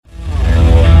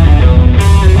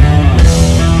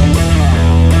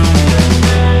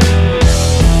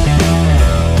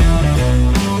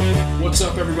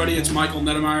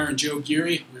and Joe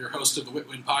Geary. We're your host of the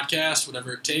WITWIN podcast,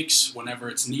 whatever it takes, whenever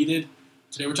it's needed.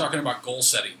 Today we're talking about goal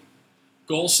setting.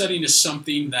 Goal setting is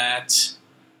something that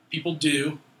people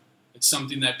do. It's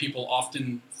something that people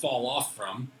often fall off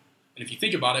from. And if you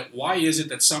think about it, why is it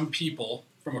that some people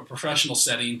from a professional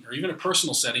setting or even a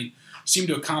personal setting seem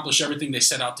to accomplish everything they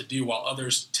set out to do while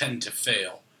others tend to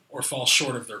fail or fall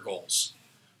short of their goals?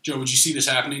 Joe, would you see this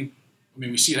happening? I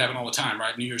mean, we see it happen all the time,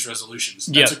 right? New Year's resolutions.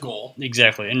 That's a goal.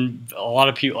 Exactly. And a lot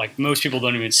of people, like most people,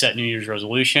 don't even set New Year's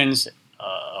resolutions.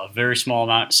 A very small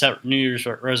amount set New Year's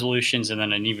resolutions, and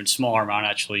then an even smaller amount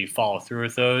actually follow through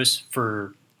with those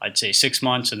for, I'd say, 6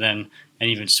 months, and then an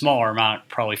even smaller amount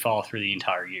probably follow through the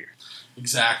entire year.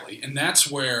 Exactly. And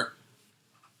that's where,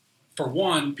 for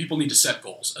one, people need to set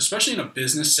goals. Especially in a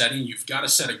business setting, you've got to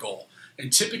set a goal.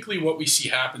 And typically what we see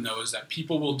happen, though, is that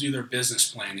people will do their business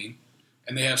planning,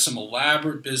 and they have some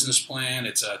elaborate business plan.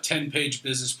 It's a 10-page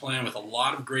business plan with a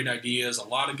lot of great ideas, a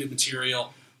lot of good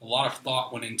material, a lot of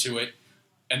thought went into it.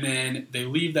 And then they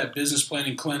leave that business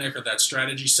planning clinic or that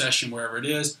strategy session, wherever it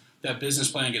is, that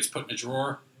business plan gets put in a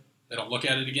drawer. They don't look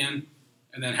at it again.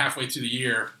 And then halfway through the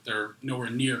year, they're nowhere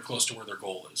near close to where their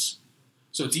goal is.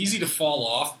 So it's easy to fall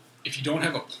off if you don't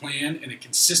have a plan and a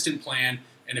consistent plan,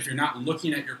 and if you're not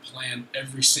looking at your plan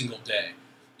every single day.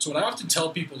 So what I often tell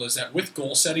people is that with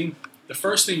goal setting, the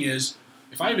first thing is,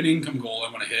 if I have an income goal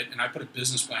I want to hit and I put a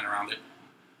business plan around it,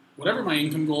 whatever my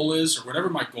income goal is or whatever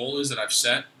my goal is that I've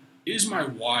set, is my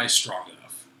why strong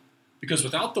enough? Because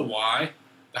without the why,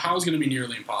 the how is going to be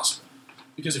nearly impossible.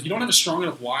 Because if you don't have a strong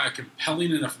enough why, a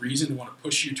compelling enough reason to want to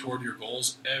push you toward your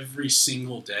goals every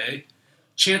single day,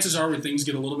 chances are when things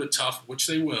get a little bit tough, which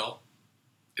they will,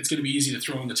 it's going to be easy to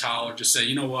throw in the towel or just say,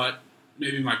 you know what,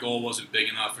 maybe my goal wasn't big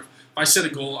enough. If I set a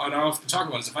goal, I don't have to talk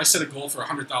about this, if I set a goal for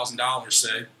 $100,000,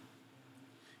 say,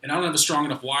 and I don't have a strong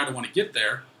enough why to want to get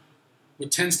there,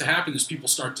 what tends to happen is people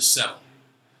start to settle.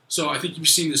 So I think you've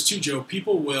seen this too, Joe.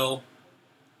 People will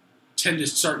tend to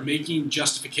start making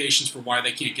justifications for why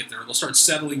they can't get there. They'll start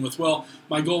settling with, well,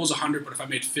 my goal was 100, but if I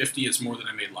made 50, it's more than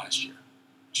I made last year.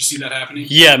 Did you see that happening?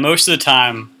 Yeah, most of the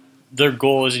time, their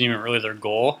goal isn't even really their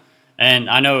goal. And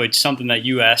I know it's something that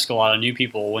you ask a lot of new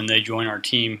people when they join our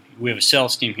team. We have a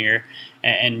sales team here,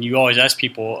 and you always ask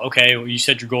people, okay, well, you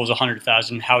said your goal is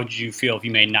 100,000. How would you feel if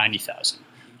you made 90,000?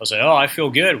 I'll say, oh, I feel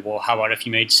good. Well, how about if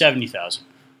you made 70,000?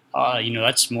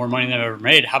 That's more money than I've ever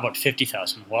made. How about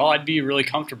 50,000? Well, I'd be really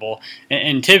comfortable.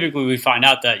 And typically we find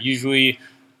out that usually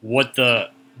what the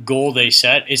goal they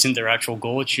set isn't their actual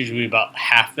goal. It's usually about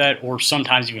half that or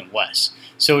sometimes even less.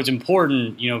 So it's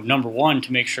important, number one,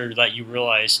 to make sure that you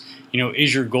realize,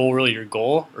 is your goal really your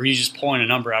goal, or are you just pulling a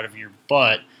number out of your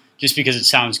butt just because it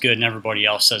sounds good and everybody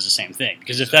else says the same thing?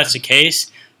 Because if that's the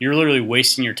case, you're literally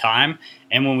wasting your time.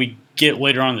 And when we get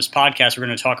later on in this podcast, we're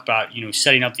going to talk about,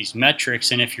 setting up these metrics.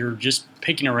 And if you're just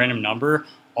picking a random number,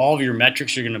 all of your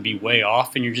metrics are going to be way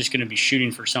off, and you're just going to be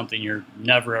shooting for something you're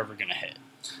never, ever going to hit.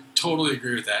 Totally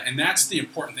agree with that. And that's the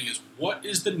important thing is, what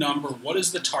is the number? What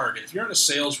is the target? If you're in a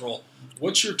sales role,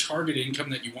 what's your target income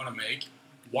that you want to make?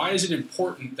 Why is it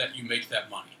important that you make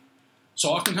that money? So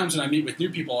oftentimes when I meet with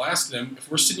new people, I'll ask them, if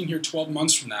we're sitting here 12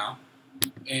 months from now,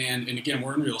 and again,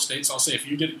 we're in real estate, so I'll say, if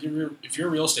you're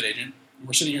a real estate agent, and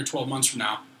we're sitting here 12 months from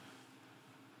now,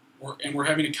 and we're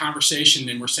having a conversation,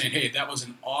 and we're saying, hey, that was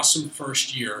an awesome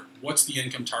first year. What's the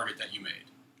income target that you made?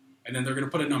 And then they're going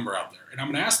to put a number out there. And I'm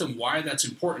going to ask them why that's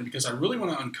important, because I really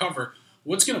want to uncover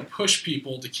what's going to push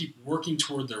people to keep working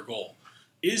toward their goal.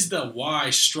 Is the why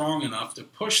strong enough to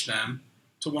push them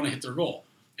to want to hit their goal?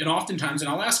 And oftentimes, and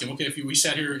I'll ask them, okay, if we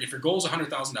sat here, if your goal is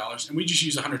 $100,000, and we just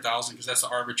use $100,000 because that's the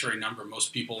arbitrary number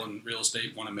most people in real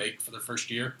estate want to make for their first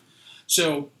year.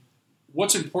 So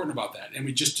what's important about that? And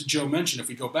to Joe mentioned, if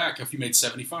we go back, if you made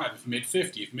 75, if you made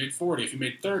 50, if you made 40, if you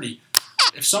made 30,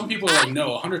 if some people are like,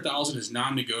 no, 100,000 is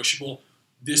non-negotiable,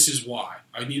 this is why.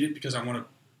 I need it because I want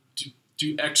to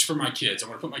do X for my kids. I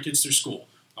want to put my kids through school.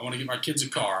 I want to get my kids a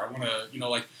car. I want to,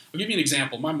 I'll give you an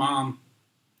example. My mom,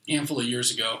 a handful of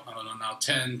years ago, I don't know now,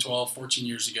 10, 12, 14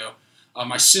 years ago,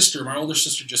 my older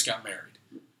sister just got married.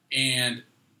 And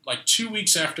like 2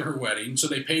 weeks after her wedding, so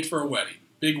they paid for a wedding.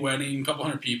 Big wedding, a couple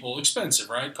hundred people, expensive,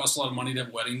 right? Cost a lot of money to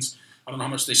have weddings. I don't know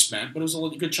how much they spent, but it was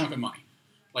a good chunk of money.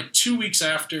 Like 2 weeks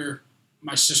after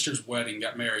my sister's wedding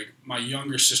got married, my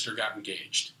younger sister got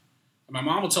engaged. And my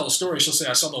mom will tell a story. She'll say,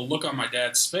 I saw the look on my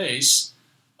dad's face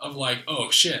of like, oh,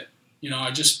 shit.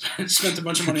 I just spent a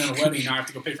bunch of money on a wedding. Now I have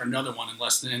to go pay for another one in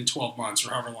less than 12 months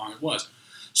or however long it was.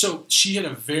 So she had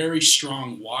a very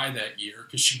strong why that year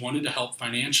because she wanted to help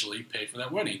financially pay for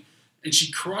that wedding. And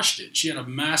she crushed it. She had a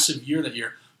massive year that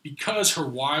year because her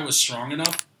why was strong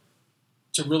enough.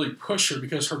 to really push her,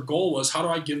 because her goal was, how do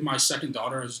I give my second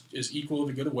daughter as equal of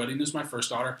a good wedding as my first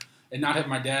daughter, and not have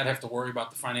my dad have to worry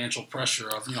about the financial pressure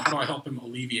of, how do I help him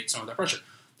alleviate some of that pressure?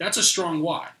 That's a strong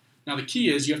why. Now, the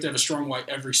key is you have to have a strong why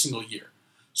every single year.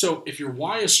 So if your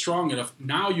why is strong enough,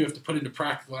 now you have to put into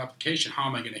practical application, how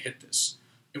am I going to hit this?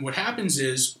 And what happens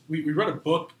is, we read a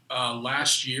book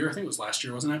last year. I think it was last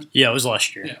year, wasn't it? Yeah, it was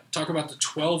last year. Yeah, talk about the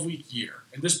 12-week year.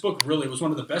 And this book really was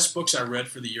one of the best books I read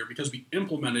for the year, because we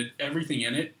implemented everything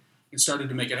in it and started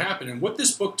to make it happen. And what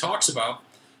this book talks about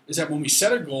is that when we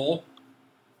set a goal,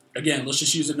 again, let's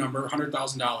just use a number,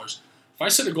 $100,000. If I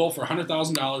set a goal for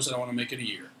 $100,000 that I want to make in a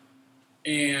year,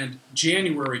 and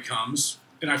January comes,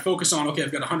 and I focus on, okay,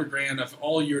 I've got $100,000, I've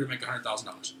all year to make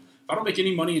 $100,000. If I don't make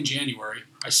any money in January,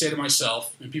 I say to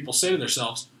myself, and people say to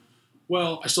themselves,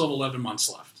 well, I still have 11 months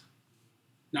left.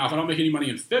 Now, if I don't make any money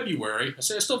in February, I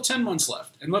say I still have 10 months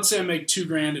left. And let's say I make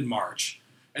 $2,000 in March.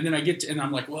 And then and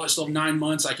I'm like, well, I still have 9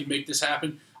 months, I can make this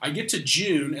happen. I get to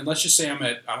June, and let's just say I'm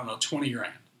at, $20,000.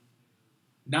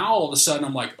 Now, all of a sudden,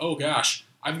 I'm like, oh gosh,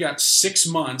 I've got 6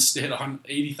 months to hit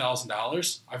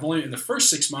 $80,000. In the first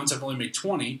 6 months, I've only made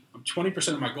 20. I'm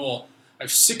 20% of my goal. I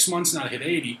have 6 months now to hit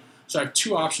 80. So I have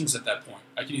two options at that point.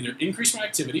 I can either increase my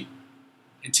activity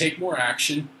and take more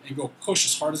action and go push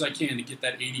as hard as I can to get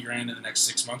that $80,000 in the next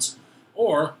 6 months.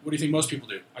 Or, what do you think most people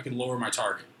do? I can lower my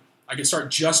target. I can start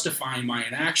justifying my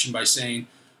inaction by saying,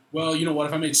 well, you know what,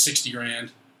 if I made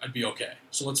 $60,000, I'd be okay.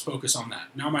 So let's focus on that.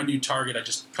 Now my new target, I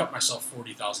just cut myself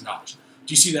 $40,000.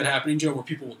 Do you see that happening, Joe, where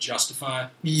people will justify?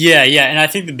 Yeah, and I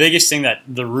think the biggest thing that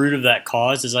the root of that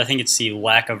cause is, I think it's the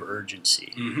lack of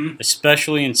urgency,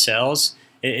 especially in sales.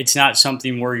 It's not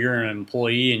something where you're an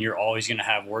employee and you're always going to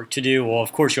have work to do. Well,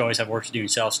 of course, you always have work to do in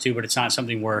sales too, but it's not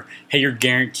something where, hey, you're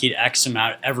guaranteed X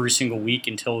amount every single week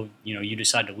until you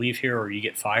decide to leave here or you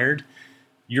get fired.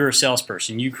 You're a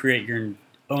salesperson. You create your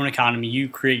own economy. You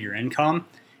create your income.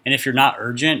 And if you're not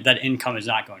urgent, that income is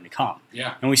not going to come.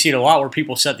 Yeah. And we see it a lot where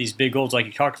people set these big goals, like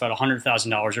you talked about,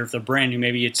 $100,000, or if they're brand new,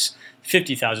 maybe it's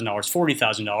 $50,000,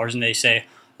 $40,000, and they say,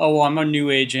 oh, well, I'm a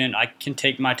new agent, I can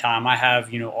take my time, I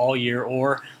have, all year,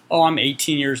 or, oh, I'm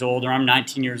 18 years old, or I'm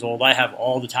 19 years old, I have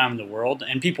all the time in the world.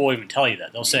 And people will even tell you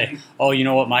that. They'll say, oh, you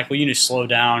know what, Michael, you need to slow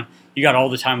down, you got all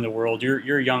the time in the world,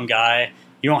 you're a young guy,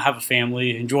 you don't have a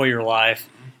family, enjoy your life.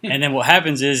 And then what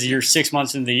happens is you're 6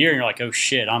 months into the year, and you're like, oh,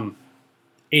 shit, I'm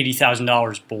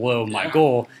 $80,000 below my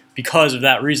goal because of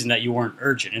that reason, that you weren't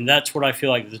urgent. And that's what I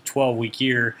feel like the 12-week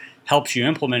year helps you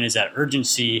implement, is that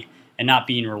urgency and not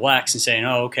being relaxed and saying,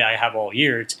 oh, okay, I have all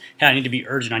year. It's, hey, I need to be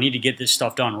urgent. I need to get this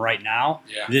stuff done right now,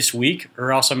 this week,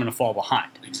 or else I'm going to fall behind.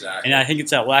 Exactly. And I think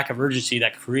it's that lack of urgency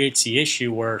that creates the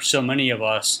issue where so many of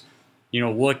us,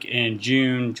 look in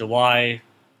June, July,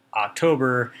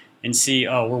 October and see,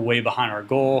 oh, we're way behind our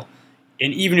goal.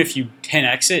 And even if you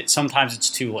 10x it, sometimes it's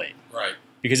too late. Right.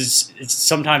 Because it's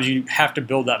sometimes you have to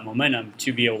build that momentum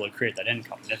to be able to create that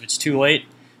income. And if it's too late,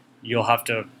 you'll have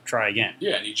to try again.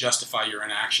 Yeah, and you justify your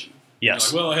inaction.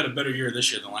 Yes. You're like, well, I had a better year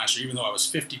this year than last year. Even though I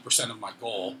was 50% of my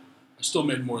goal, I still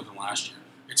made more than last year.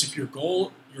 It's if your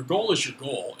goal is your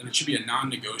goal, and it should be a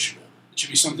non-negotiable. It should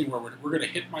be something where we're going to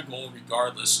hit my goal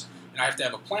regardless, and I have to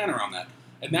have a plan around that.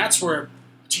 And that's where,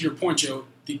 to your point, Joe,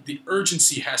 the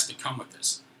urgency has to come with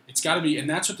this. It's got to be, and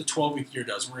that's what the 12-week year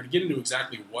does. We're going to get into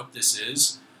exactly what this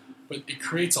is, but it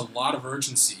creates a lot of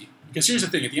urgency. Because here's the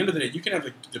thing, at the end of the day, you can have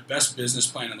the best business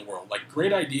plan in the world. Like,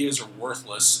 great ideas are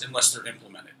worthless unless they're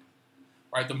implemented.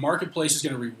 Right? The marketplace is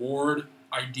going to reward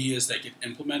ideas that get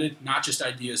implemented, not just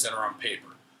ideas that are on paper.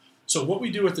 So what we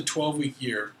do with the 12-week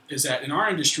year is that in our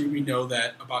industry, we know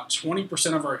that about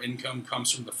 20% of our income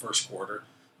comes from the first quarter,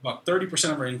 about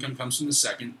 30% of our income comes from the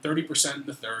second, 30% in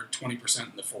the third,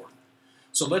 20% in the fourth.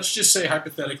 So let's just say,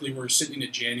 hypothetically, we're sitting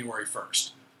at January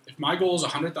 1st. If my goal is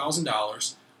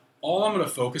 $100,000, all I'm going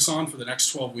to focus on for the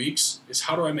next 12 weeks is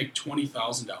how do I make $20,000,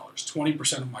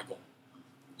 20% of my goal.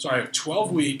 So I have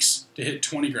 12 weeks to hit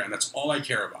 20 grand. That's all I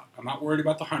care about. I'm not worried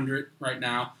about the 100 right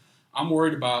now. I'm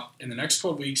worried about, in the next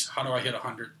 12 weeks, how do I hit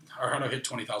 100, or how do I hit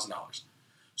 $20,000?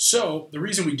 So the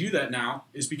reason we do that now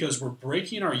is because we're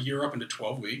breaking our year up into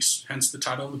 12 weeks, hence the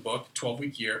title of the book,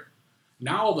 12-week year.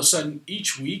 Now all of a sudden,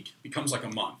 each week becomes like a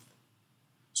month.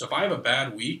 So if I have a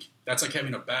bad week, that's like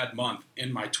having a bad month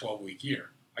in my 12-week year.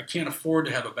 I can't afford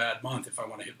to have a bad month if I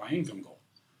want to hit my income goal.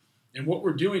 And what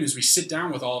we're doing is we sit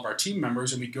down with all of our team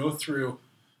members and we go through,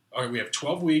 all right, we have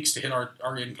 12 weeks to hit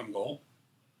our income goal.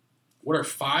 What are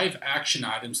 5 action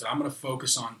items that I'm going to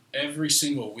focus on every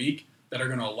single week that are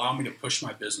going to allow me to push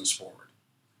my business forward?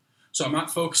 So I'm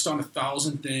not focused on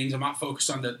 1,000 things. I'm not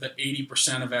focused on the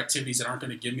 80% of activities that aren't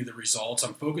going to give me the results.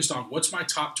 I'm focused on what's my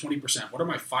top 20%. What are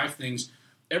my 5 things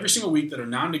every single week that are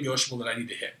non-negotiable that I need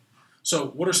to hit. So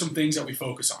what are some things that we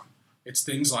focus on? It's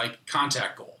things like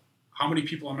contact goal. How many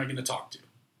people am I going to talk to?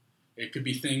 It could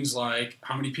be things like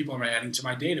how many people am I adding to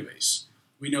my database?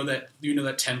 We know that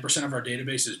 10% of our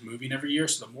database is moving every year,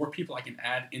 so the more people I can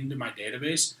add into my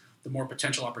database, the more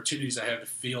potential opportunities I have to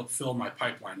fill my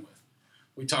pipeline with.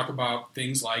 We talk about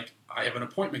things like I have an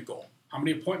appointment goal. How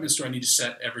many appointments do I need to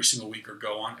set every single week or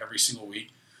go on every single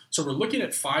week? So we're looking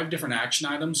at 5 different action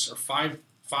items, or five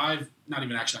not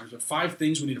even action items, but 5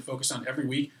 things we need to focus on every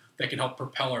week that can help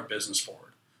propel our business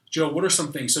forward. Joe, what are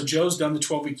some things? So Joe's done the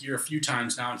 12-week year a few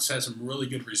times now and has some really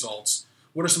good results.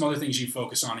 What are some other things you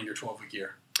focus on in your 12-week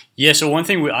year? Yeah, so one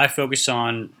thing I focus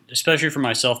on, especially for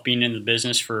myself being in the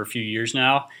business for a few years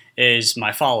now, is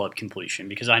my follow-up completion,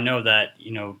 because I know that,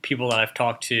 people that I've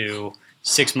talked to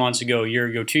 6 months ago, a year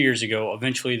ago, 2 years ago,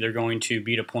 eventually they're going to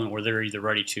be at a point where they're either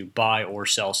ready to buy or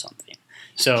sell something.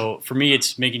 So for me,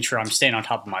 it's making sure I'm staying on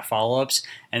top of my follow-ups,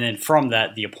 and then from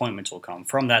that, the appointments will come.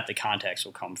 From that, the contacts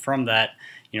will come. From that,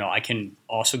 I can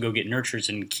also go get nurtures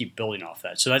and keep building off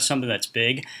that. So that's something that's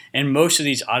big. And most of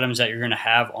these items that you're going to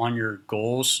have on your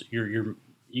goals, you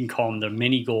can call them the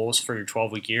mini goals for your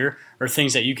 12-week year, are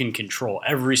things that you can control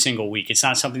every single week. It's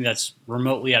not something that's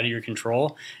remotely out of your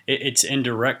control. It's in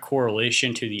direct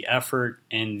correlation to the effort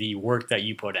and the work that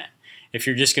you put in. If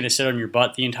you're just going to sit on your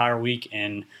butt the entire week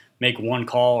and make one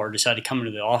call, or decide to come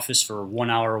into the office for 1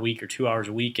 hour a week or 2 hours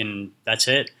a week and that's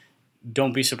it,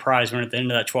 don't be surprised when at the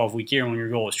end of that 12-week year, when your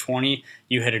goal is 20,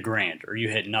 you hit $1,000 or you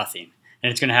hit nothing. And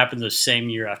it's going to happen the same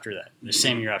year after that,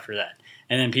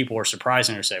 And then people are surprised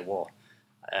and they say, well,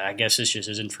 I guess this just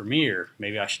isn't for me, or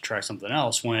maybe I should try something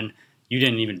else, when you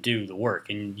didn't even do the work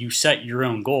and you set your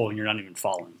own goal and you're not even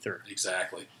following through.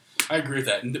 Exactly. I agree with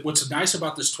that. And what's nice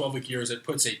about this 12-week year is it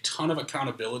puts a ton of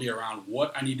accountability around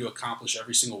what I need to accomplish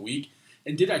every single week,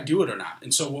 and did I do it or not?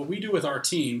 And so what we do with our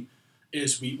team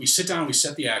is we sit down and we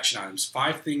set the action items,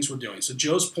 5 things we're doing. So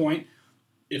Joe's point,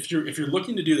 if you're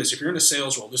looking to do this, if you're in a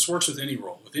sales role, this works with any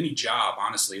role, with any job,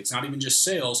 honestly. It's not even just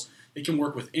sales. It can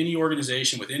work with any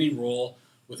organization, with any role,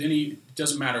 it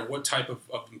doesn't matter what type of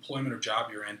employment or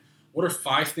job you're in. What are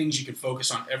 5 things you can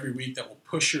focus on every week that will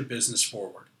push your business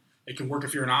forward? It can work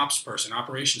if you're an ops person,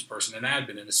 operations person, an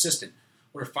admin, an assistant.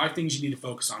 What are 5 things you need to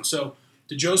focus on? So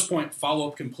to Joe's point,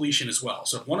 follow-up completion as well.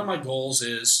 So if one of my goals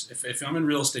is, if I'm in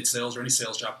real estate sales or any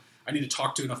sales job, I need to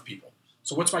talk to enough people.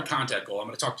 So what's my contact goal? I'm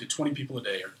going to talk to 20 people a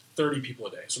day or 30 people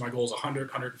a day. So my goal is 100,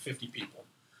 150 people.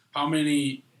 How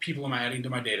many people am I adding to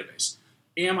my database?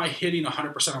 Am I hitting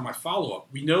 100% on my follow-up?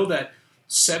 We know that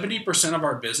 70% of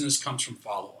our business comes from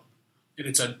follow-up. And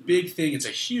it's a big thing. It's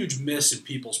a huge miss in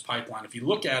people's pipeline. If you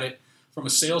look at it from a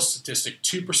sales statistic,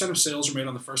 2% of sales are made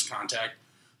on the first contact.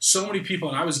 So many people,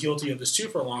 and I was guilty of this too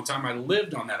for a long time, I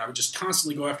lived on that. I would just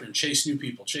constantly go after and chase new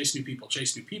people.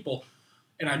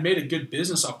 And I made a good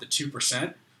business off the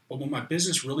 2%. But when my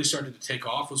business really started to take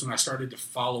off was when I started to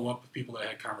follow up with people that I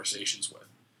had conversations with.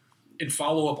 And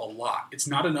follow up a lot. It's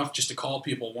not enough just to call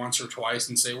people once or twice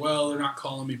and say, well, they're not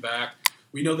calling me back.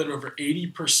 We know that over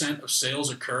 80% of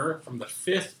sales occur from the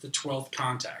 5th to 12th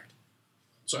contact.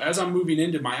 So as I'm moving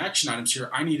into my action items here,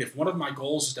 if one of my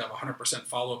goals is to have 100%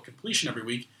 follow-up completion every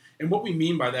week, and what we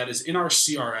mean by that is in our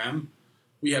CRM,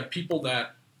 we have people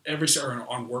that are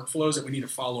on workflows that we need to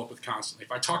follow up with constantly.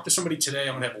 If I talk to somebody today,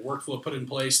 I'm going to have a workflow put in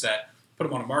place that put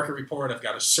them on a market report. I've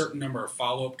got a certain number of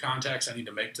follow-up contacts I need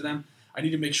to make to them. I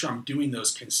need to make sure I'm doing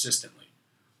those consistently.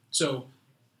 So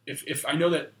if I know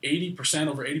that over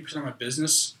 80% of my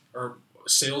business or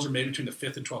sales are made between the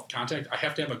 5th and 12th contact, I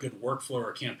have to have a good workflow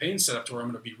or a campaign set up to where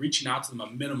I'm going to be reaching out to them a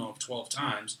minimum of 12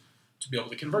 times to be able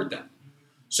to convert them.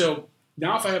 So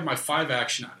now if I have my 5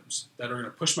 action items that are going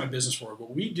to push my business forward,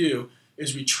 what we do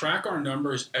is we track our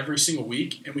numbers every single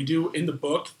week, and we do, in the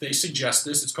book, they suggest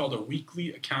this. It's called a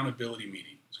weekly accountability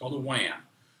meeting. It's called a WAM,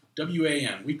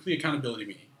 W-A-M, weekly accountability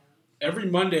meeting. Every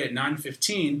Monday at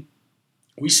 9:15,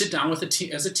 we sit down with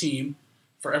as a team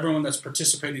for everyone that's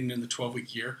participating in the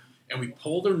 12-week year, and we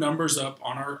pull their numbers up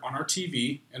on our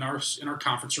TV in our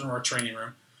conference room or our training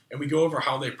room, and we go over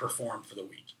how they performed for the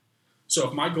week. So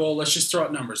if my goal, let's just throw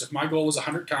out numbers. If my goal was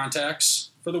 100 contacts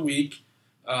for the week,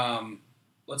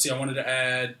 let's see, I wanted to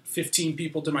add 15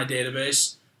 people to my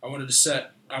database. I wanted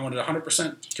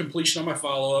 100% completion on my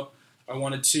follow-up. I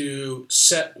wanted to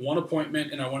set 1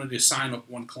 appointment, and I wanted to sign up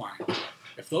 1 client.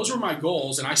 If those were my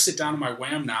goals, and I sit down in my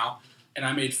WAM now, and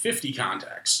I made 50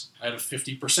 contacts, I have a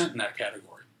 50% in that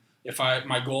category. If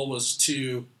my goal was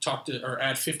to talk to or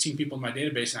add 15 people in my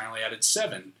database, and I only added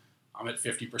 7, I'm at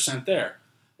 50% there.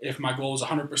 If my goal was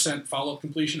 100% follow-up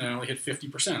completion, and I only hit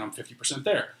 50%, I'm 50%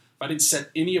 there. If I didn't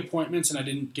set any appointments and I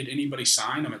didn't get anybody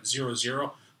signed, I'm at 0.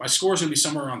 My score is going to be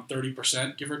somewhere around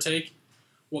 30%, give or take.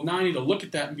 Well, now I need to look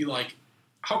at that and be like,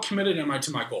 how committed am I to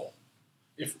my goal?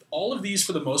 If all of these,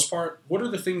 for the most part, what are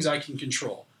the things I can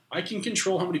control? I can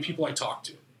control how many people I talk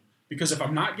to. Because if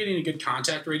I'm not getting a good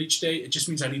contact rate each day, it just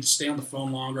means I need to stay on the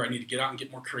phone longer. I need to get out and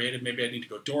get more creative. Maybe I need to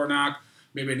go door knock.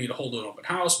 Maybe I need to hold an open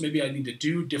house. Maybe I need to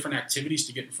do different activities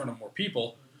to get in front of more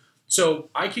people. So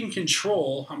I can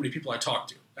control how many people I talk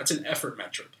to. That's an effort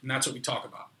metric, and that's what we talk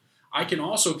about. I can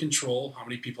also control how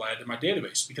many people I add to my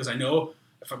database, because I know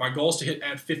if my goal is to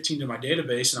add 15 to my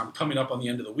database and I'm coming up on the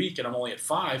end of the week and I'm only at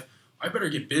 5, I better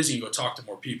get busy and go talk to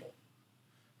more people.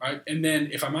 Right? And then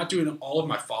if I'm not doing all of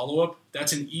my follow-up,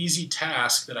 that's an easy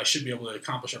task that I should be able to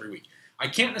accomplish every week. I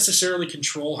can't necessarily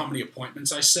control how many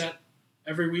appointments I set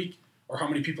every week or how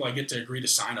many people I get to agree to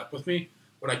sign up with me.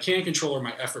 What I can control are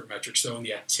my effort metrics, though, and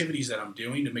the activities that I'm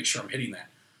doing to make sure I'm hitting that.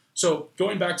 So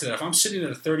going back to that, if I'm sitting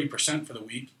at a 30% for the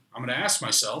week, I'm going to ask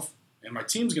myself, and my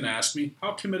team's going to ask me,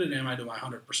 how committed am I to my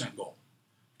 100% goal?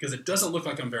 Because it doesn't look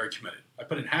like I'm very committed. I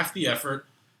put in half the effort.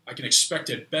 I can expect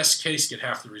at best case get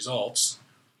half the results.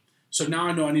 So now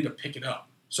I know I need to pick it up.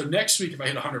 So next week, if I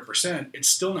hit 100%, it's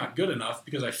still not good enough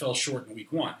because I fell short in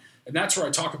week 1. And that's where I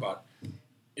talk about,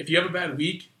 if you have a bad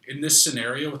week, in this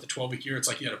scenario with the 12-week year, it's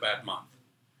like you had a bad month.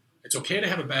 It's okay to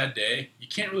have a bad day. You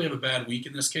can't really have a bad week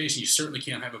in this case, and you certainly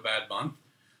can't have a bad month.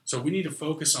 So we need to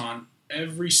focus on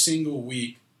every single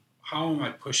week, how am I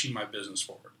pushing my business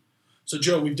forward? So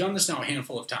Joe, we've done this now a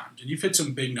handful of times, and you've hit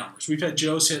some big numbers. We've had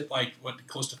Joe's hit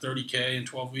close to $30K in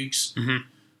 12 weeks.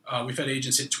 Mm-hmm. We've had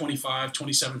agents hit $25,000,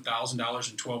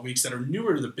 $27,000 in 12 weeks that are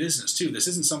newer to the business too. This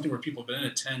isn't something where people have been in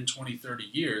it 10, 20, 30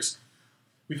 years.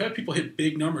 We've had people hit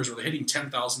big numbers where they're hitting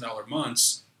 $10,000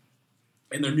 months,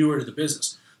 and they're newer to the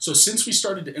business. So since we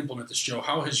started to implement this, Joe,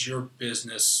 how has your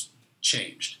business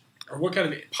changed? Or what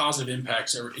kind of positive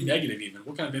impacts, or negative even,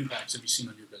 what kind of impacts have you seen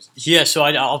on your business? Yeah, so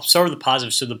I'll start with the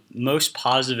positive. So the most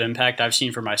positive impact I've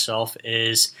seen for myself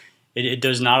is it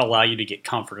does not allow you to get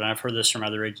comfort. And I've heard this from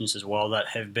other agents as well that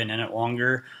have been in it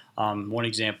longer. One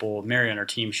example, Mary on our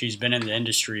team, she's been in the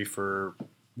industry for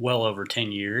well over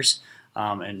 10 years.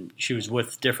 And she was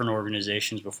with different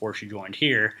organizations before she joined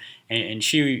here. And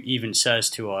she even says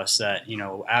to us that,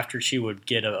 after she would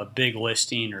get a big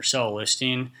listing or sell a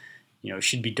listing,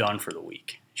 she'd be done for the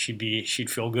week. She'd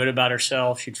feel good about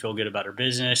herself. She'd feel good about her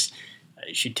business.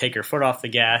 She'd take her foot off the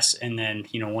gas. And then,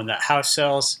 when that house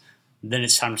sells, then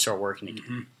it's time to start working again.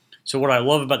 Mm-hmm. So what I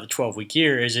love about the 12-week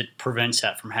year is it prevents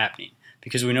that from happening.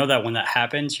 Because we know that when that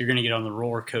happens, you're going to get on the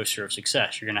roller coaster of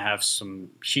success. You're going to have some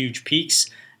huge peaks,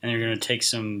 and you're going to take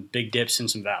some big dips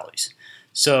and some valleys.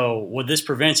 So what this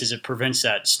prevents is it prevents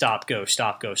that stop,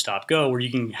 go, where you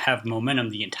can have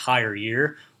momentum the entire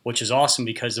year, which is awesome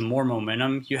because the more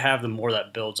momentum you have, the more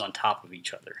that builds on top of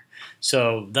each other.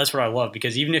 So that's what I love,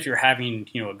 because even if you're having,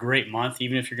 a great month,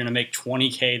 even if you're going to make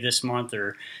 $20K this month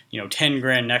or,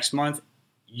 $10,000 next month,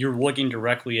 you're looking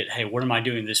directly at, hey, what am I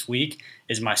doing this week?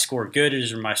 Is my score good or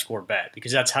is my score bad?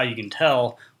 Because that's how you can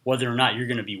tell whether or not you're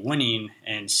going to be winning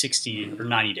in 60 or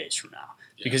 90 days from now.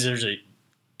 Yeah. Because there's a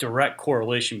direct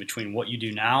correlation between what you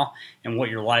do now and what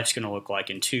your life's going to look like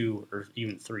in 2 or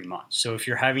even 3 months. So if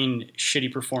you're having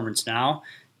shitty performance now,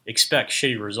 expect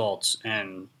shitty results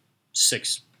in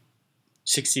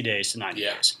 60 days to 90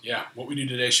 days. Yeah, what we do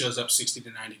today shows up 60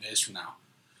 to 90 days from now.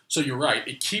 So you're right.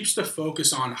 It keeps the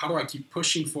focus on how do I keep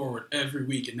pushing forward every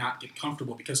week and not get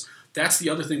comfortable, because that's the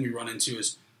other thing we run into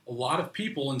is a lot of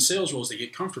people in sales roles, they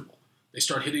get comfortable. They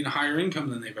start hitting a higher income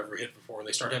than they've ever hit before.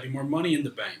 They start having more money in the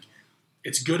bank.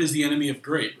 It's good is the enemy of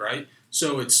great, right?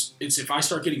 So it's if I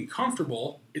start getting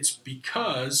comfortable, it's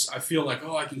because I feel like,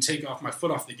 I can take off my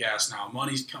foot off the gas now.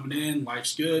 Money's coming in,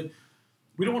 life's good.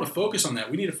 We don't want to focus on that.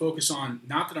 We need to focus on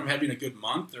not that I'm having a good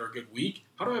month or a good week.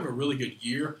 How do I have a really good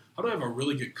year? How do I have a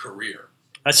really good career?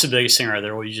 That's the biggest thing right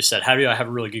there, what you just said. How do I have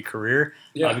a really good career?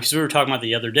 Yeah. Because we were talking about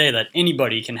the other day that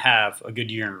anybody can have a good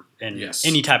year in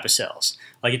any type of sales.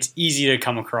 Like, it's easy to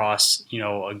come across,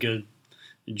 a good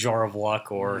jar of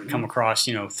luck or come across,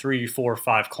 3, 4,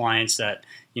 5 clients that,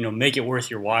 make it worth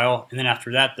your while. And then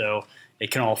after that, though, it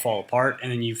can all fall apart.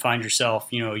 And then you find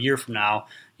yourself, a year from now,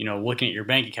 looking at your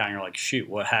bank account, and you're like, shoot,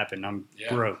 what happened? I'm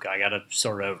broke. I got to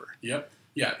start over. Yep.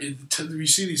 Yeah. You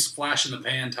see these flash in the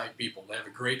pan type people. They have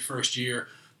a great first year.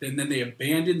 Then they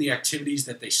abandon the activities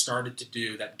that they started to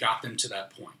do that got them to that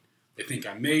point. They think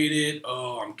I made it.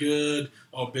 Oh, I'm good.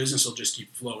 Oh, business will just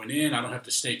keep flowing in. I don't have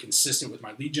to stay consistent with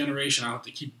my lead generation. I don't have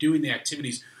to keep doing the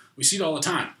activities. We see it all the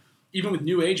time. Even with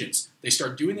new agents, they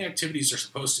start doing the activities they're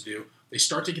supposed to do. They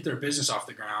start to get their business off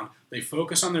the ground. They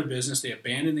focus on their business. They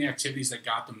abandon the activities that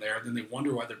got them there. Then they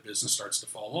wonder why their business starts to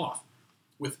fall off.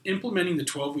 With implementing the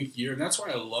 12-week year, and that's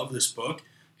why I love this book,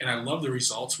 and I love the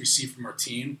results we see from our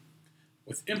team.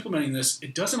 With implementing this,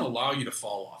 it doesn't allow you to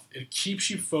fall off. It keeps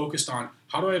you focused on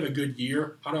how do I have a good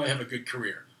year? How do I have a good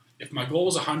career? If my goal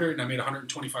was 100 and I made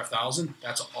 125,000,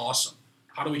 that's awesome.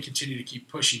 How do we continue to keep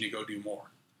pushing to go do more?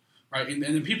 Right? And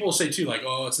then people will say too, like,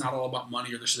 oh, it's not all about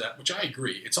money or this or that, which I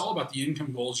agree. It's all about the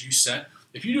income goals you set.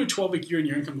 If you do a 12-week year and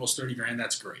your income goal is 30 grand,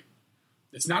 that's great.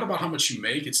 It's not about how much you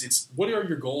make. It's what are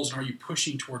your goals and are you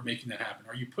pushing toward making that happen?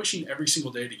 Are you pushing every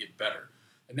single day to get better?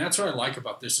 And that's what I like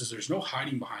about this is there's no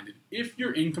hiding behind it. If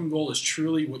your income goal is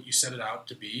truly what you set it out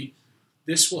to be,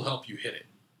 this will help you hit it.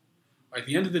 At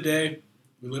the end of the day,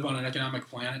 we live on an economic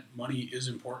planet. Money is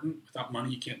important. Without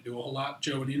money, you can't do a whole lot.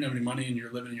 Joe, when you didn't have any money and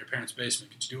you're living in your parents'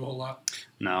 basement, could you do a whole lot?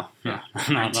 No, yeah.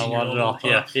 Not a lot at all.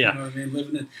 Yeah. You know what I mean?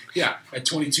 Living in, at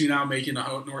 22 now, making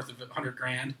north of 100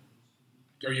 grand.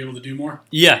 Are you able to do more?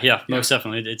 Yeah, most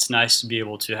definitely. It's nice to be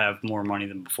able to have more money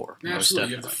than before. Absolutely.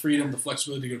 You have the freedom, the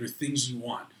flexibility to go do things you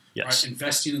want. Yes. Right?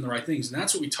 Investing in the right things. And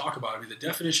that's what we talk about. I mean, the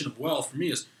definition of wealth for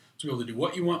me is to be able to do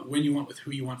what you want, when you want, with who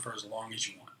you want for as long as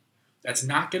you want. That's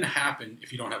not going to happen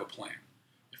if you don't have a plan.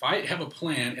 If I have a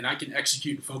plan and I can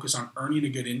execute and focus on earning a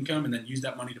good income and then use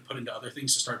that money to put into other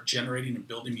things to start generating and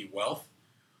building me wealth,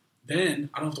 then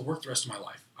I don't have to work the rest of my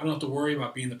life. I don't have to worry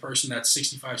about being the person that's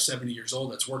 65, 70 years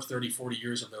old that's worked 30, 40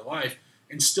 years of their life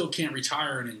and still can't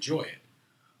retire and enjoy it.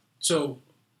 So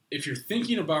if you're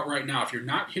thinking about right now, if you're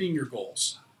not hitting your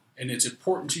goals, and it's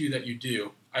important to you that you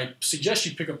do, I suggest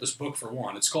you pick up this book for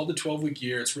one. It's called The 12-Week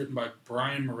Year. It's written by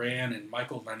Brian Moran and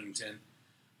Michael Lennington,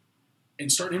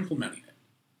 and start implementing it.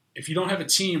 If you don't have a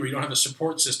team or you don't have a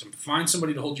support system, find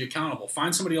somebody to hold you accountable.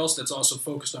 Find somebody else that's also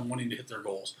focused on wanting to hit their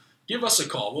goals. Give us a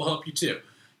call. We'll help you too.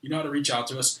 You know how to reach out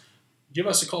to us. Give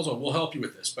us a call as well. We'll help you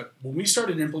with this. But when we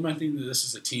started implementing this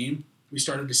as a team, we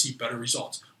started to see better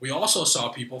results. We also saw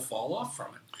people fall off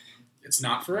from it. It's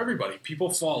not for everybody. People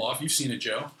fall off. You've seen it,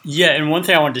 Joe. Yeah, and one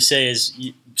thing I wanted to say is,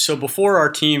 so before our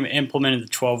team implemented the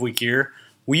 12-week year,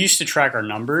 we used to track our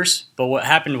numbers, but what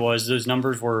happened was those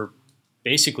numbers were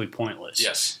basically pointless.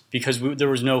 Yes. Because there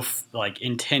was no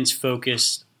intense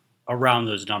focus around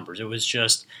those numbers. It was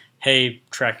just, hey,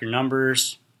 track your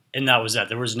numbers, and that was that.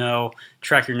 There was no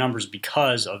track your numbers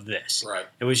because of this. Right.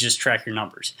 It was just track your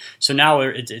numbers. So now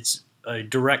it's a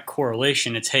direct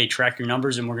correlation. It's, hey, track your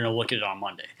numbers, and we're going to look at it on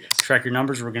Monday. Yes. Track your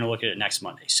numbers, we're going to look at it next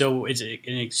Monday. So it's an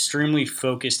extremely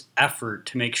focused effort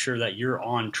to make sure that you're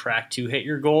on track to hit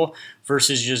your goal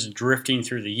versus just drifting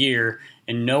through the year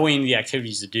and knowing the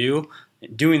activities to do,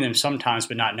 doing them sometimes,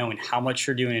 but not knowing how much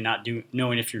you're doing and not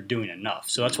knowing if you're doing enough.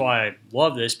 So that's why I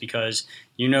love this, because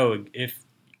you know if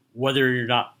whether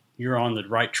you're on the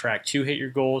right track to hit your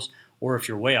goals or if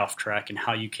you're way off track and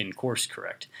how you can course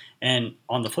correct. And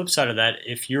on the flip side of that,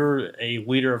 if you're a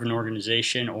leader of an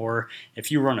organization or if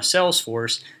you run a sales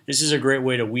force, this is a great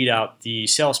way to weed out the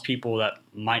salespeople that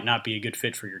might not be a good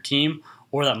fit for your team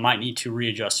or that might need to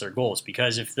readjust their goals.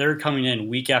 Because if they're coming in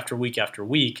week after week after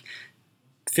week,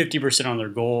 50% on their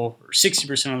goal or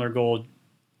 60% on their goal,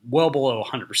 well below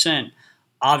 100%,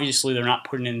 obviously they're not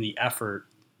putting in the effort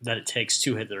that it takes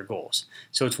to hit their goals.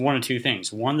 So it's one of two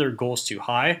things. One, their goal's too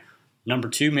high. Number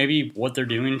two, maybe what they're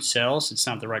doing, sales, it's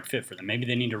not the right fit for them. Maybe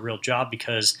they need a real job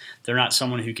because they're not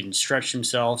someone who can stretch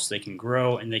themselves, they can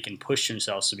grow, and they can push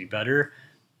themselves to be better.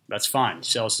 That's fine.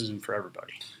 Sales isn't for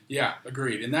everybody. Yeah,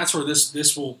 agreed. And that's where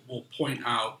this will point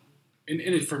out,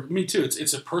 and for me too,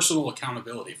 it's a personal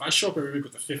accountability. If I show up every week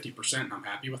with a 50% and I'm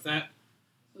happy with that,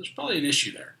 there's probably an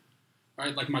issue there.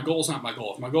 Right? Like my goal is not my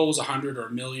goal. If my goal is 100 or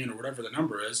a million or whatever the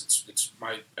number is, it's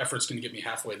my effort's going to get me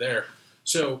halfway there.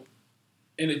 So,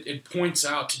 and it points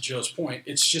out to Joe's point,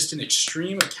 it's just an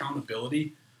extreme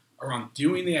accountability around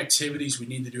doing the activities we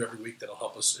need to do every week that'll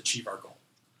help us achieve our goal.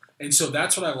 And so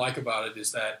that's what I like about it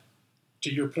is that,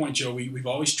 to your point, Joe, we've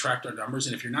always tracked our numbers,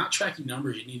 and if you're not tracking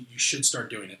numbers, you should start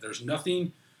doing it. There's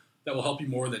nothing that will help you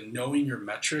more than knowing your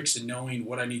metrics and knowing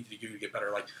what I need to do to get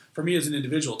better. Like for me as an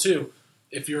individual too,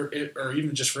 if you're, or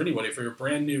even just for anybody, if you're a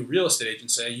brand new real estate agent,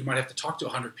 say, you might have to talk to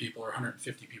 100 people or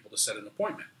 150 people to set an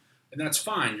appointment. And that's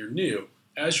fine, you're new.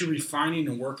 As you're refining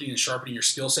and working and sharpening your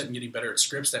skill set and getting better at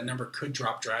scripts, that number could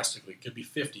drop drastically. It could be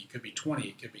 50, it could be 20,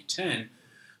 it could be 10.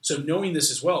 So knowing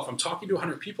this as well, if I'm talking to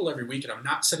 100 people every week and I'm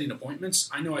not setting appointments,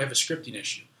 I know I have a scripting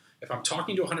issue. If I'm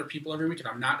talking to 100 people every week and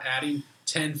I'm not adding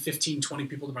 10, 15, 20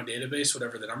 people to my database,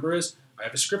 whatever the number is, I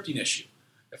have a scripting issue.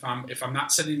 If I'm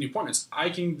not setting any appointments, I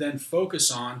can then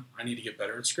focus on, I need to get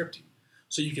better at scripting.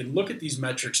 So you can look at these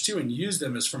metrics too and use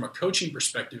them as from a coaching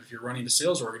perspective if you're running a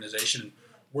sales organization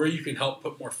where you can help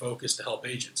put more focus to help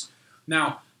agents.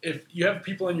 Now, if you have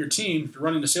people on your team, if you're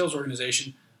running a sales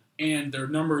organization and their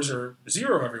numbers are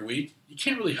 0 every week, you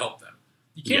can't really help them.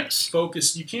 You can't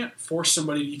focus. You can't force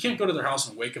somebody. You can't go to their house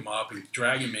and wake them up and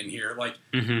drag them in here. Like,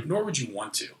 nor would you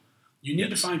want to. You need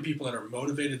to find people that are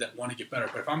motivated, that want to get better.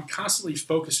 But if I'm constantly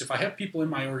focused, if I have people in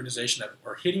my organization that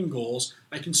are hitting goals,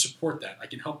 I can support that. I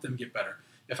can help them get better.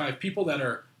 If I have people that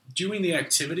are doing the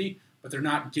activity, but they're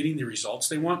not getting the results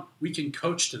they want, we can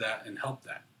coach to that and help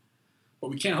that. But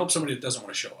we can't help somebody that doesn't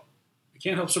want to show up. We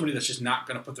can't help somebody that's just not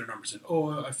going to put their numbers in.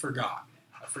 Oh, I forgot.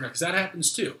 Because that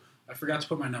happens too. I forgot to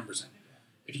put my numbers in.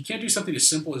 If you can't do something as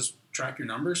simple as track your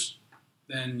numbers,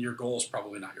 then your goal is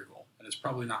probably not your goal. And it's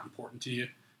probably not important to you.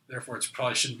 Therefore, it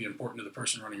probably shouldn't be important to the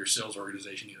person running your sales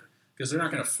organization either. Because they're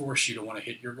not going to force you to want to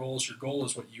hit your goals. Your goal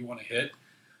is what you want to hit.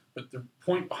 But the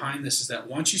point behind this is that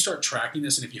once you start tracking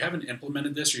this, and if you haven't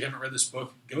implemented this or you haven't read this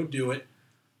book, go do it.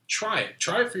 Try it.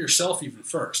 Try it for yourself even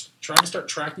first. Try to start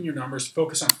tracking your numbers.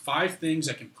 Focus on 5 things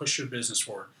that can push your business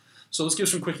forward. So let's give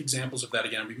some quick examples of that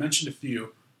again. We mentioned a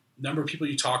few. Number of people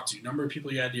you talk to, number of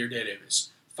people you add to your database,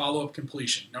 follow-up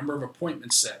completion, number of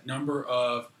appointments set, number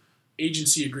of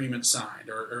agency agreements signed,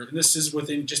 or and this is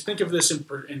within, just think of this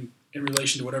in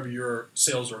relation to whatever your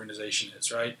sales organization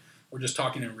is, right? We're just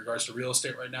talking in regards to real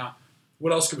estate right now.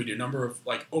 What else could we do? Number of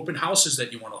like open houses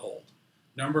that you want to hold.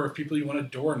 Number of people you want to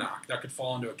door knock. That could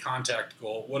fall into a contact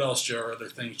goal. What else, Joe, or other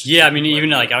things? Yeah, I mean, even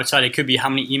like outside, it could be how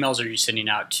many emails are you sending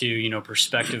out to,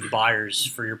 prospective buyers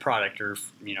for your product or,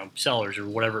 sellers or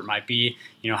whatever it might be.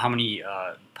 How many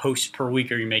posts per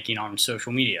week are you making on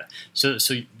social media? So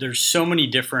there's so many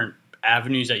different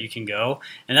avenues that you can go,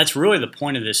 and that's really the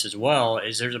point of this as well.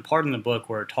 Is there's a part in the book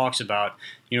where it talks about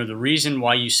the reason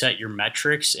why you set your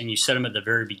metrics and you set them at the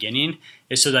very beginning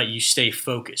is so that you stay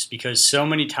focused, because so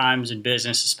many times in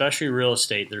business, especially real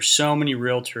estate, there's so many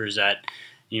realtors that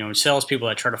salespeople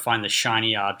that try to find the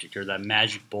shiny object or that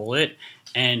magic bullet.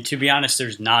 And to be honest,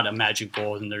 there's not a magic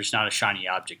bullet and there's not a shiny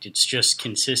object. It's just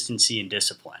consistency and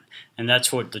discipline. And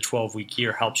that's what the 12-week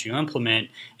year helps you implement,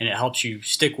 and it helps you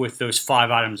stick with those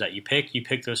 5 items that you pick. You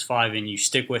pick those 5 and you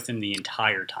stick with them the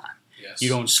entire time. Yes. You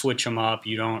don't switch them up.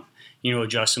 You don't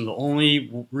adjust them. The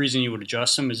only reason you would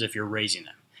adjust them is if you're raising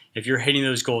them. If you're hitting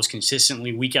those goals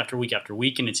consistently week after week after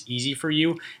week and it's easy for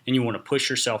you and you want to push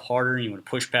yourself harder and you want to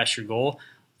push past your goal,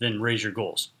 then raise your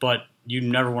goals. But you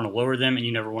never want to lower them and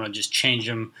you never want to just change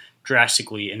them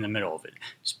drastically in the middle of it.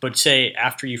 But say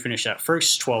after you finish that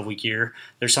first 12-week year,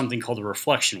 there's something called a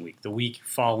reflection week, the week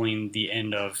following the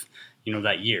end of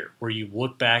that year, where you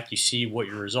look back, you see what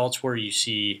your results were, you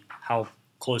see how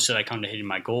close did I come to hitting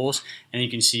my goals, and you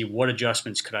can see what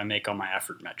adjustments could I make on my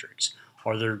effort metrics.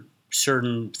 Are there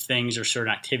certain things or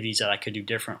certain activities that I could do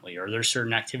differently? Are there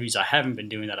certain activities I haven't been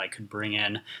doing that I could bring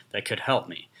in that could help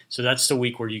me? So that's the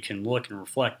week where you can look and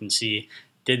reflect and see,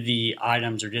 did the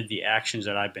items or did the actions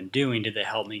that I've been doing, did they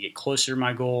help me get closer to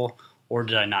my goal, or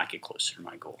did I not get closer to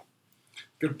my goal?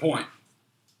 Good point.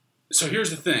 So here's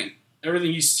the thing.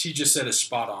 Everything he just said is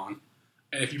spot on.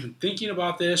 And if you've been thinking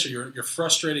about this or you're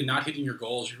frustrated not hitting your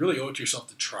goals, you really owe it to yourself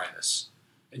to try this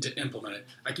and to implement it.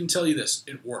 I can tell you this,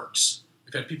 it works.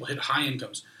 We've had people hit high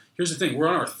incomes. Here's the thing. We're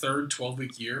on our 3rd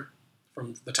 12-week year.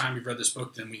 From the time we've read this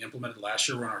book, then we implemented last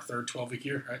year. We're on our 3rd 12-week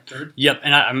year, right? 3rd? Yep,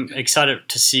 and I'm excited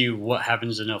to see what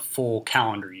happens in a full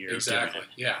calendar year. Exactly,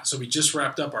 yeah. So we just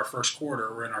wrapped up our first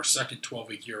quarter. We're in our 2nd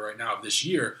 12-week year right now of this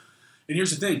year. And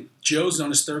here's the thing. Joe's on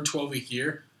his 3rd 12-week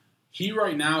year. He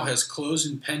right now has closed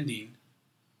and pending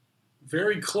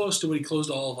very close to what he closed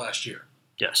all of last year.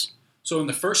 Yes. So in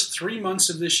the first 3 months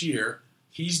of this year,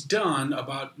 he's done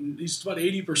about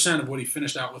 80% of what he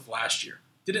finished out with last year.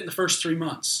 Did it in the first 3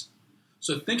 months.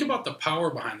 So think about the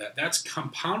power behind that. That's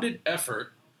compounded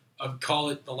effort of, call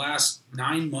it, the last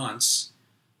 9 months,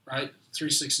 right? 3,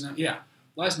 6, 9, yeah.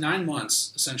 Last 9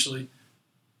 months, essentially,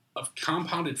 of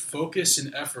compounded focus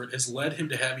and effort has led him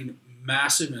to having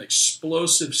massive and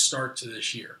explosive start to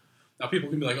this year. Now,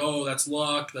 people can be like, oh, that's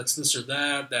luck, that's this or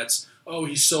that, that's, oh,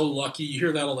 he's so lucky. You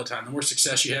hear that all the time. The more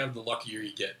success you have, the luckier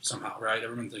you get somehow, right?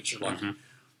 Everyone thinks you're lucky. Mm-hmm.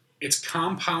 It's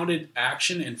compounded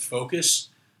action and focus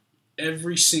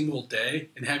every single day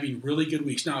and having really good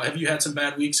weeks. Now, have you had some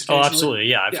bad weeks occasionally? Oh, absolutely.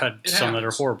 Yeah, I've had some that are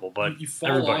horrible, but you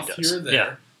fall everybody off does. here or there,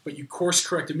 yeah. But you course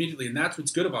correct immediately. And that's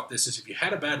what's good about this is if you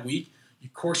had a bad week, you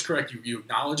course correct, you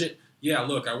acknowledge it. Yeah,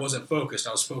 look, I wasn't focused.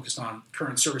 I was focused on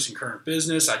current service and current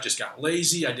business. I just got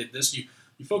lazy. I did this. You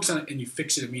focus on it and you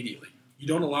fix it immediately. You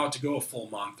don't allow it to go a full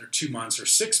month or 2 months or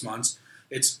 6 months.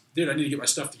 It's, dude, I need to get my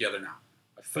stuff together now.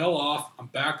 I fell off. I'm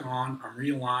back on. I'm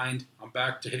realigned. I'm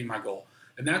back to hitting my goal.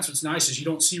 And that's what's nice is you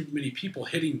don't see many people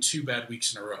hitting 2 bad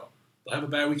weeks in a row. They'll have a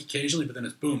bad week occasionally, but then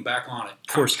it's boom, back on it.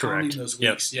 Course correct. Those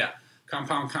weeks, yeah.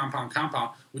 Compound,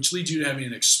 which leads you to having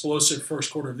an explosive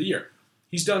first quarter of the year.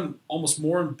 He's done almost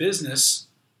more in business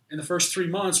in the first 3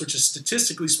 months, which is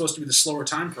statistically supposed to be the slower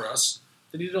time for us,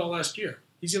 than he did all last year.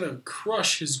 He's going to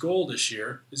crush his goal this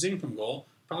year, his income goal,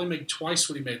 probably make twice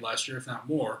what he made last year, if not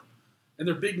more. And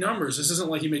they're big numbers. This isn't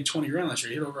like he made 20 grand last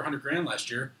year. He hit over 100 grand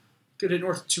last year. Could hit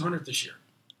north of 200 this year.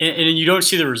 And you don't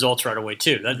see the results right away,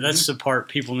 too. That's the part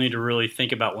people need to really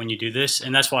think about when you do this.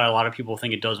 And that's why a lot of people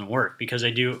think it doesn't work, because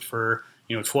they do it for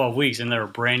 12 weeks and they're a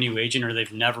brand new agent or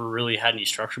they've never really had any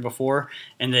structure before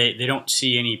and they don't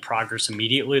see any progress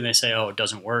immediately and they say, oh, it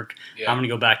doesn't work. Yeah. I'm going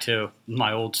to go back to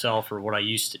my old self or what I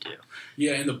used to do.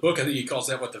 Yeah, in the book, I think he calls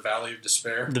that, the valley of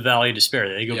despair? The valley of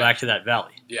despair. They go back to that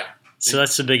valley. Yeah. So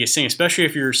that's the biggest thing, especially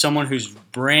if you're someone who's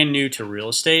brand new to real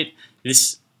estate.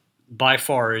 This by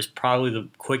far is probably the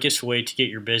quickest way to get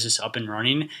your business up and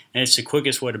running, and it's the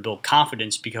quickest way to build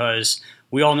confidence, because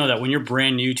we all know that when you're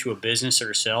brand new to a business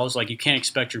or sales, like, you can't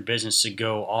expect your business to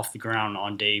go off the ground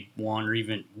on day 1 or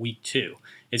even week 2.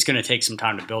 It's going to take some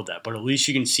time to build that, but at least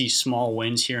you can see small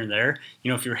wins here and there.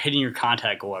 If you're hitting your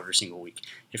contact goal every single week,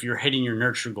 if you're hitting your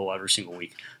nurture goal every single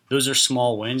week, those are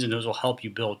small wins, and those will help you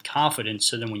build confidence,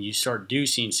 so then when you start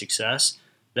seeing success,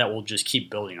 that will just keep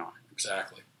building on.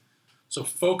 Exactly. So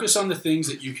focus on the things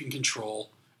that you can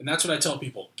control, and that's what I tell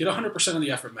people. Get 100% on the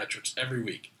effort metrics every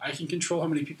week. I can control how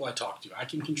many people I talk to. I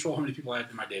can control how many people I have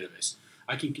in my database.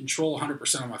 I can control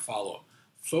 100% on my follow-up.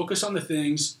 Focus on the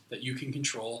things that you can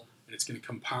control, and it's going to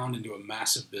compound into a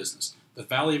massive business. The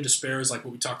valley of despair is like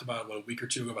what we talked about a week or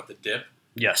two ago about the dip.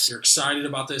 Yes. You're excited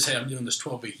about this. Hey, I'm doing this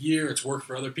 12-week year. It's worked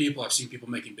for other people. I've seen people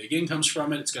making big incomes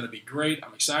from it. It's going to be great.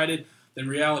 I'm excited. Then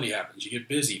reality happens. You get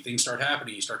busy. Things start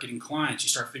happening. You start getting clients. You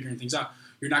start figuring things out.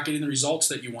 You're not getting the results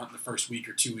that you want in the first week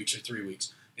or 2 weeks or 3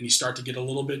 weeks. And you start to get a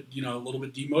little bit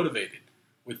demotivated.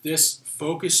 With this,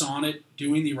 focus on it,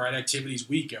 doing the right activities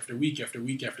week after week after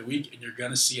week after week, and you're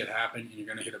going to see it happen, and you're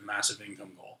going to hit a massive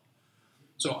income goal.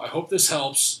 So I hope this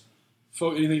helps.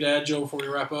 Anything to add, Joe, before we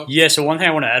wrap up? Yeah, so one thing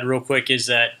I want to add real quick is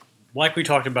that, like we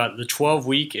talked about, the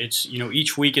 12-week, it's,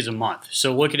 each week is a month.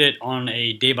 So look at it on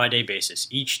a day-by-day basis.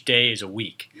 Each day is a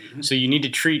week. Mm-hmm. So you need to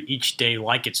treat each day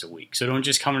like it's a week. So don't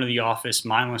just come into the office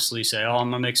mindlessly, say, oh,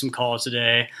 I'm going to make some calls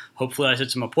today. Hopefully I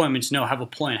set some appointments. No, have a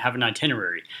plan. Have an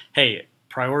itinerary. Hey,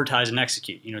 prioritize and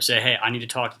execute. Say, hey, I need to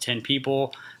talk to 10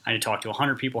 people. I need to talk to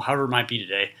 100 people, however it might be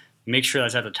today. Make sure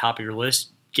that's at the top of your list.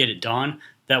 Get it done.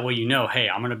 That way hey,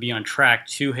 I'm going to be on track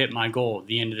to hit my goal at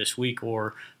the end of this week,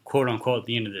 or quote unquote at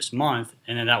the end of this month.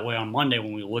 And then that way on Monday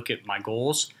when we look at my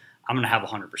goals, I'm going to have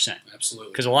 100%. Absolutely.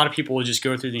 Because a lot of people will just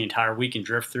go through the entire week and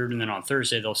drift through, and then on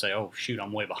Thursday they'll say, oh, shoot,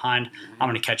 I'm way behind. Mm-hmm. I'm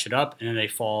going to catch it up, and then they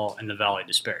fall in the valley of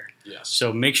despair. Yes.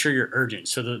 So make sure you're urgent.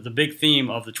 So the big theme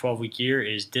of the 12-week year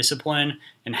is discipline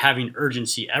and having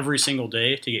urgency every single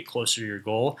day to get closer to your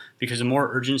goal, because the more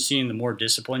urgency and the more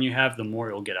discipline you have, the more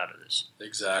you'll get out of this.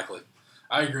 Exactly.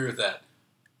 I agree with that.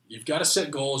 You've got to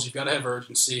set goals. You've got to have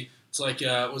urgency. It's like,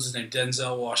 what was his name?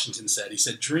 Denzel Washington said. He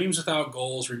said, dreams without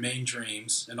goals remain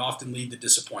dreams and often lead to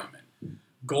disappointment.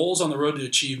 Goals on the road to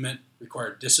achievement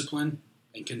require discipline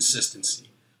and consistency.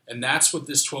 And that's what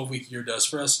this 12-week year does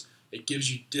for us. It gives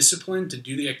you discipline to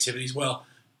do the activities. Well,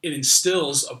 it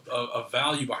instills a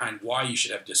value behind why you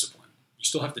should have discipline. You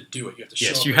still have to do it. You have to show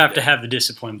up. Yes, you have to have the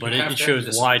discipline, but it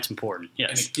shows why it's important. Yes.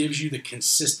 And it gives you the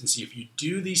consistency. If you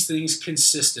do these things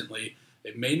consistently,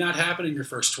 it may not happen in your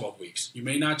first 12 weeks. You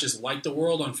may not just light the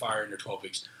world on fire in your 12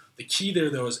 weeks. The key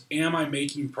there, though, is, am I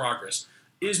making progress?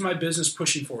 Is my business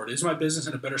pushing forward? Is my business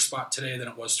in a better spot today than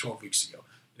it was 12 weeks ago?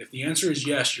 And if the answer is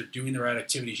yes, you're doing the right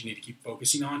activities you need to keep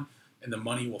focusing on, and the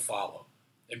money will follow.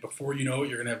 And before you know it,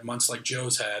 you're going to have months like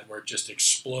Joe's had where it just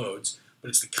explodes. But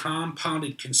it's the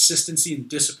compounded consistency and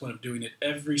discipline of doing it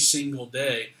every single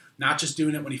day, not just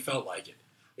doing it when you felt like it.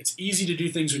 It's easy to do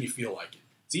things when you feel like it.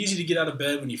 It's easy to get out of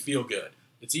bed when you feel good.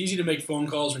 It's easy to make phone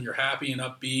calls when you're happy and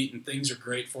upbeat and things are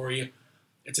great for you.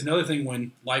 It's another thing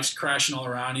when life's crashing all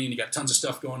around you and you got tons of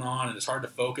stuff going on and it's hard to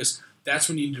focus. That's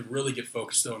when you need to really get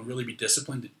focused, though, and really be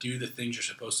disciplined to do the things you're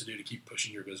supposed to do to keep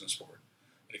pushing your business forward.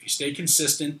 And if you stay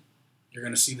consistent, you're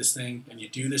going to see this thing, and you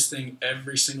do this thing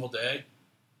every single day,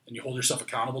 and you hold yourself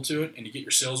accountable to it, and you get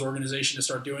your sales organization to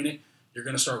start doing it, you're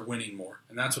going to start winning more.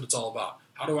 And that's what it's all about.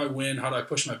 How do I win? How do I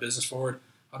push my business forward?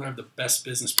 How do I have the best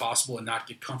business possible and not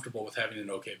get comfortable with having an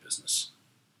okay business?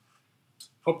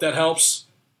 Hope that helps.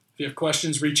 If you have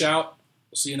questions, reach out.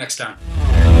 We'll see you next time.